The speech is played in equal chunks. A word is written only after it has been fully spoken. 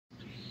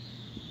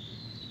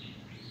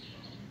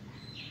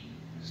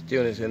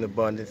Stillness and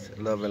abundance,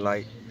 love and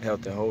light,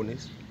 health and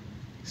wholeness.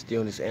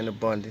 Stillness and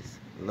abundance,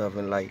 love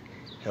and light,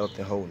 health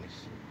and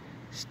wholeness.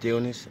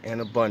 Stillness and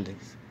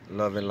abundance,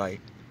 love and light,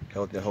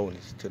 health and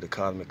wholeness to the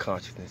cosmic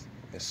consciousness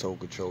and soul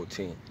control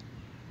team.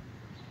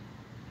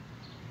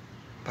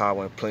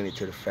 Power and plenty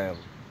to the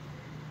family.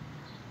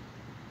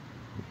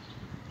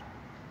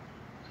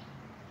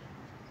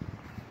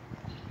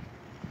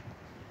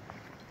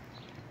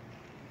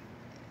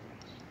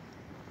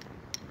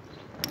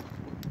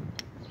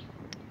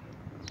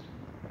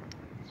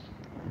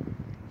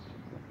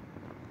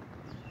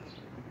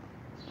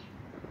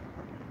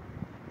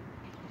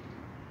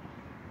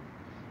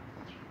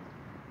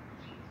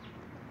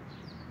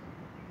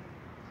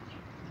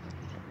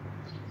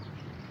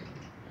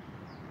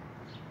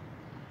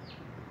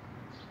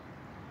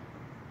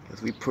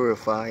 As we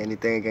purify,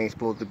 anything ain't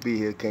supposed to be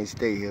here, can't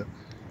stay here.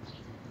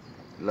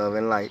 Love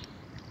and light.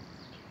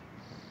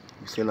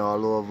 We send our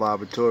lower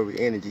vibratory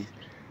energies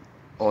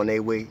on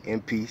their way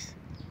in peace.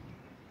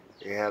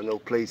 They have no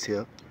place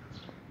here.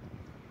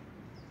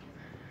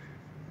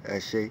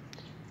 Ashe.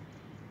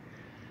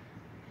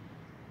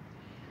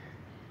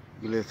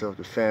 We lift up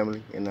the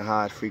family in the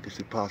highest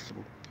frequency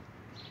possible.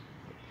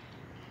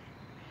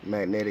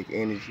 Magnetic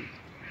energy.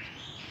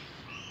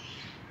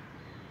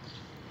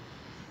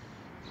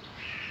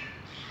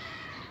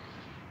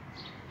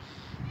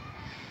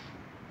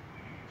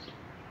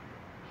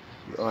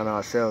 We honor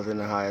ourselves in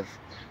the highest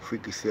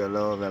frequency of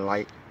love and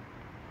light,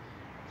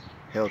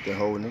 health and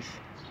wholeness,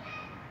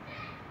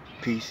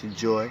 peace and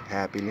joy,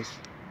 happiness,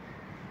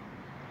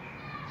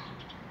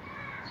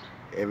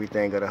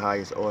 everything of the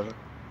highest order.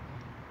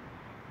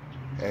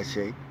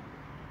 Ashe.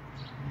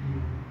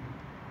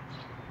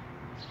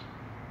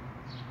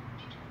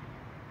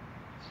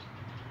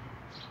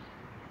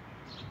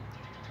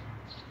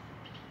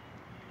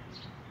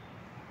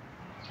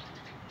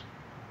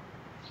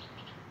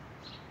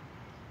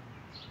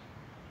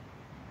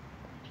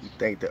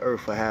 We thank the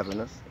earth for having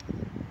us.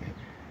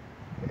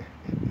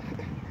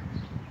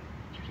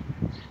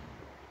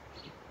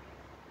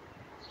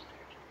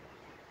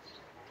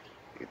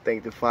 We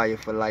thank the fire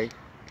for life.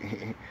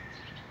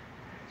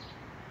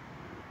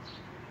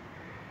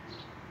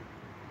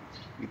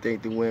 We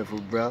thank the wind for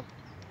breath.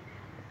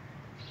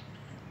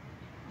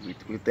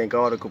 We thank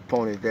all the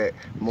components that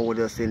mold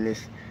us in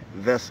this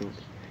vessel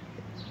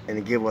and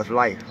to give us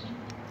life.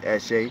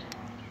 Ashe.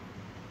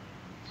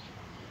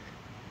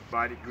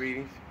 Everybody,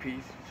 greetings,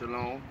 peace,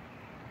 shalom.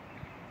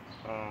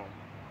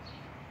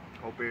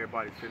 Hope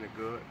everybody's feeling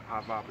good, high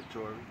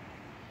vibratory,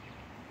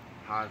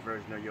 highest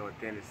version of your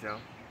authentic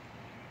self.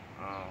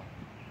 I'm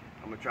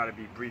gonna try to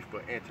be brief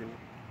but intimate.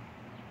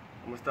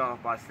 I'm gonna start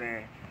off by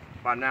saying,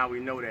 by now we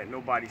know that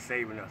nobody's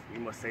saving us. We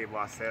must save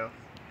ourselves.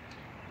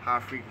 High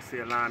frequency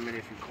alignment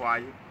is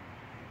required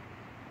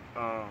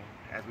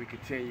as we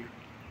continue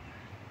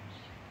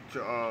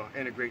to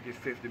integrate this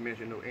fifth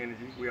dimensional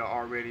energy. We are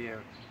already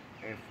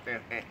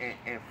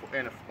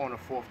on a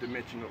fourth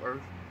dimensional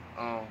earth.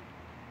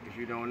 If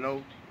you don't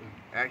know,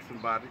 ask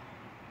somebody.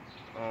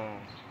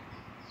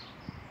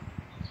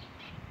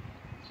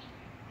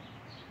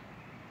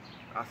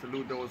 I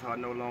salute those who are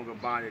no longer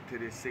bonded to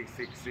this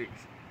 666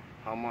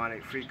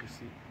 harmonic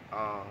frequency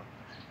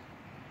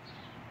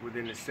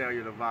within the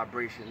cellular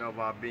vibration of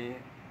our being.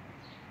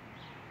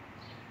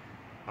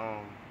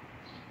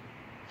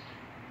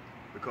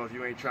 Because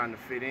you ain't trying to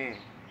fit in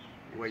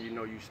where you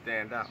know you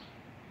stand out.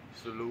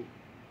 Salute.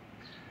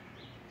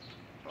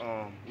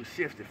 We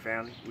shifted,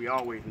 family. We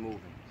always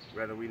moving,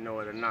 whether we know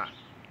it or not.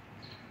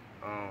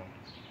 And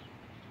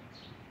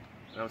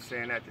I'm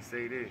saying that to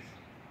say this.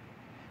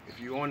 If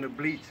you're on the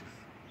bleachers,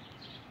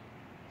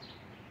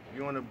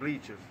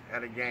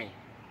 at a game,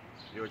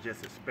 you're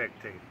just a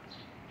spectator.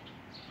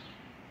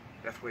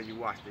 That's where you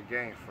watch the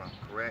game from,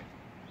 correct?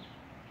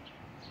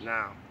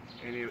 Now,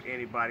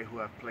 anybody who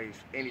have played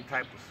any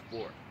type of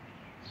sport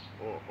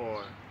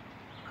or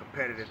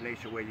competitive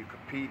nature where you're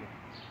competing,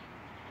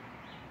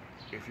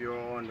 if you're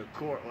on the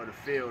court or the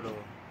field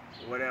or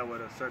whatever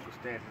the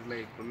circumstances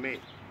may permit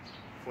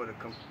for the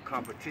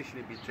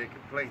competition to be taking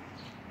place,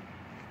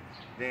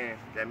 then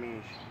that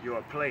means you're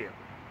a player.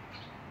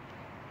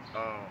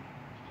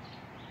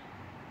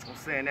 I'm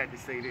saying that to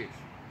say this.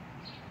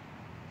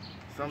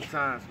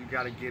 Sometimes you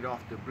gotta get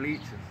off the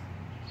bleachers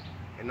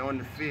and on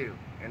the field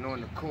and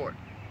on the court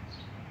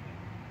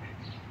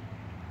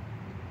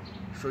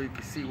so you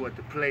can see what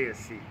the players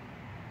see.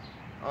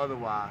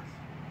 Otherwise,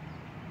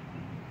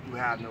 you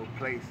have no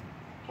place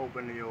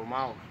opening your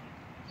mouth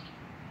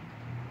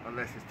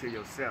unless it's to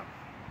yourself.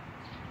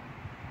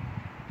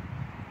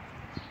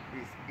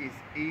 It's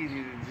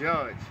easy to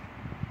judge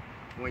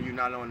when you're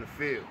not on the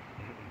field.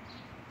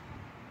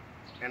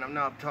 And I'm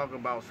not talking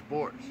about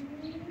sports.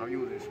 I'm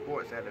using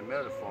sports as a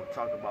metaphor. I'm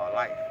talking about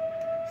life.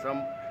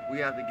 We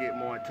have to get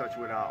more in touch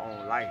with our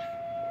own life.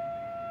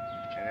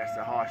 And that's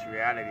the harsh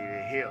reality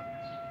to hear,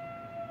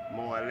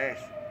 more or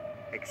less,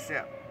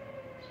 accept.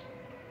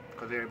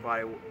 Because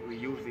everybody, we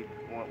usually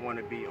want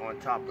to be on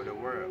top of the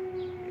world,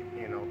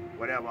 you know,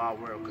 whatever our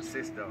world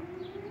consists of.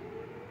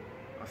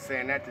 I'm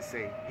saying that to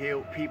say,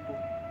 healed people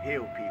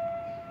heal people.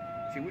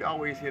 See, we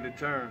always hear the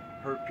term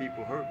hurt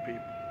people,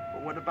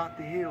 but what about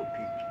the healed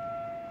people?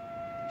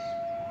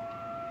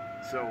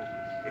 So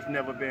it's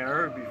never been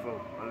heard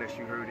before unless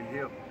you heard it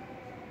here,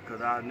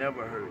 because I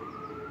never heard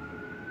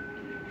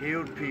it.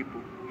 Healed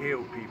people,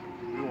 heal people.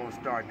 We want to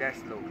start that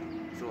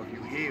slogan. So if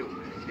you heal,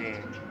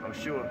 then I'm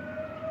sure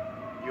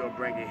you're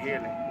bringing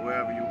healing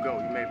wherever you go.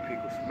 You make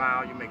people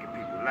smile, you're making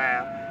people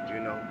laugh, you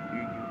know,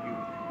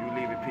 you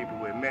leaving people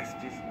with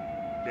messages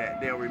that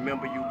they'll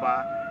remember you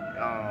by.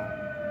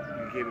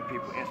 You're giving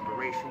people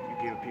inspiration,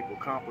 you're giving people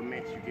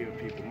compliments, you're giving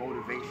people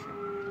motivation,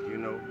 you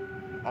know,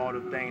 all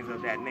the things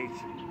of that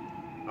nature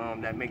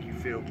that make you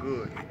feel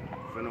good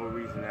for no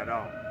reason at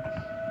all.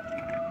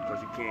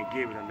 Because you can't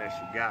give it unless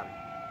you got it.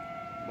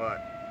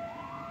 But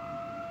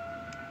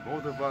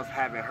most of us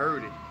haven't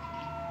heard it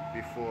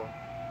before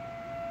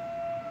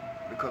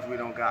because we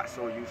don't got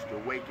so used to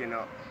waking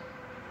up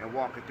and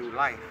walking through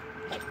life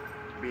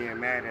being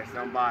mad at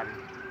somebody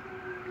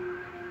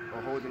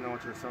or holding on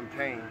to some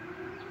pain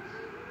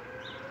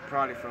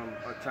probably from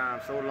a time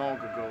so long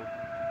ago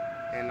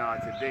and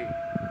today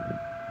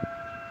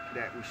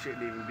that we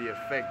shouldn't even be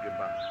affected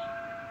by.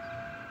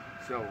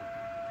 So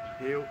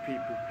heal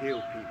people,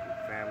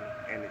 family,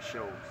 and it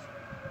shows.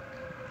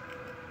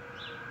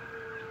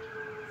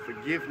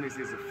 Forgiveness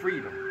is a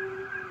freedom.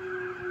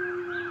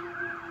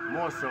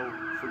 More so,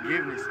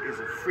 forgiveness is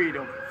a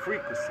freedom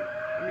frequency.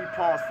 Let me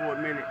pause for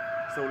a minute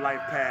so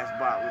life passed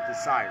by with the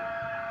siren.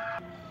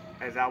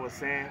 As I was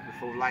saying,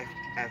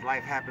 as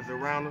life happens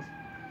around us,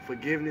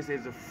 forgiveness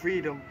is a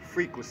freedom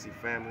frequency,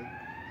 family.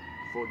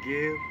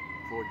 Forgive,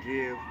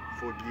 forgive,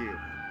 forgive.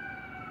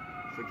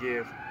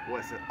 Forgive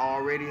what's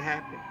already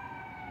happened.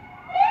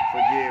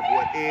 Forgive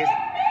what is.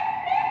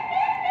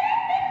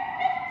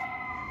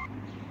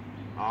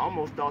 I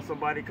almost thought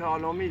somebody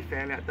called on me,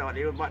 family. I thought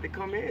they were about to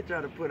come in and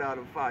try to put out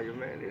a fire,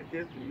 man. It's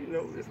just, you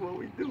know, it's what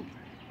we do.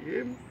 You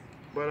hear me?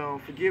 But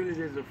forgiveness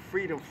is a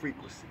freedom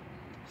frequency.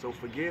 So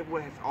forgive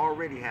what has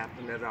already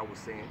happened, as I was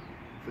saying.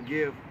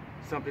 Forgive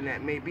something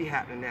that may be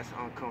happening that's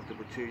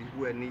uncomfortable to you,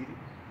 where needed.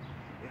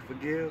 And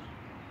forgive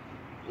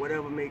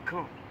whatever may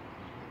come.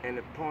 And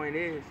the point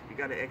is, you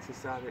got to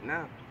exercise it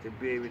now to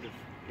be able to,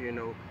 you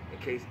know, in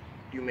case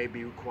you may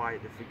be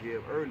required to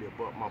forgive earlier.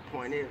 But my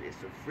point is,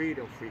 it's a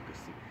freedom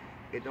frequency.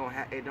 It don't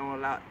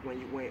allow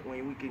when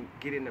we can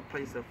get in the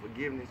place of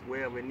forgiveness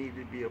wherever it needs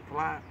to be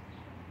applied.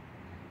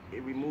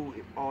 It removes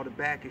all the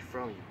baggage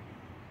from you.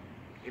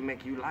 It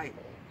make you light,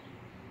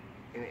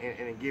 and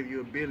it give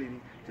you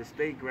ability to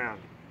stay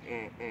grounded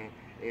and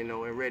you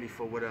know, and ready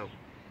for whatever.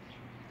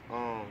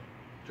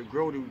 To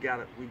grow,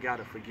 we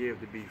gotta forgive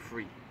to be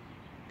free.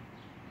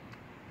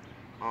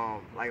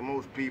 Like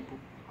most people,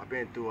 I've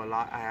been through a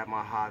lot. I have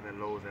my highs and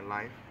lows in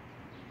life.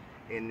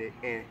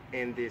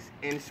 In this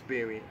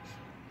experience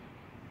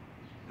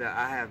that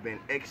I have been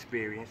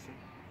experiencing,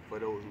 for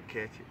those who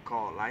catch it,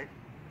 called life.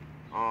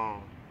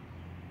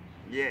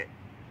 Yet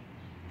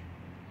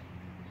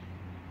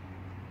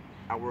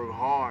I work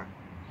hard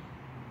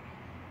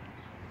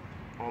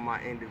on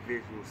my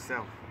individual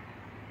self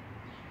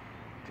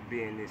to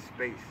be in this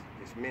space,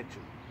 this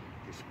mental,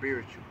 this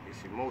spiritual,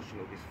 this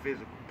emotional, this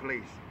physical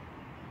place,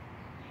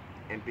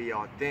 and be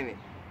authentic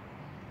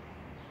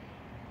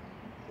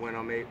when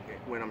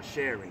I'm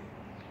sharing it.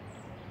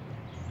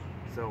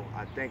 So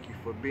I thank you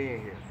for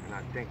being here, and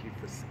I thank you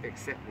for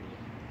accepting me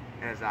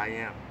as I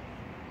am,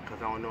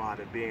 because I don't know how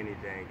to be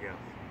anything else.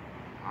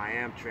 I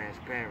am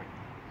transparent,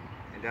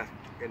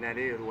 and that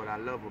is what I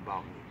love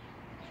about me.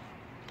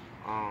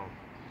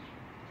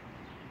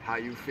 How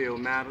you feel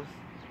matters.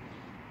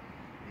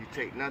 You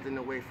take nothing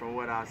away from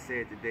what I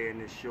said today in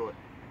this short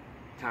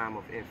time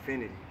of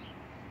infinity.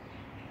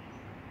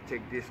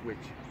 Take this with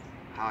you.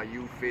 How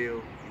you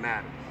feel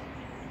matters.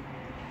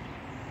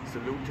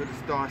 Salute to the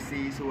star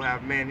seeds who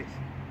have managed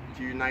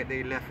to unite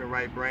their left and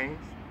right brains.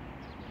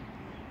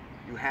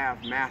 You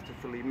have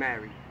masterfully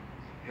married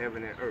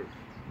heaven and earth.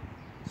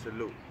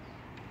 Salute.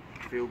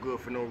 Feel good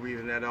for no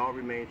reason at all.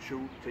 Remain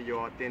true to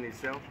your authentic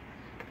self.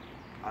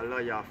 I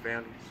love y'all,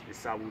 family. It's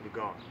Salute to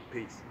God.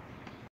 Peace.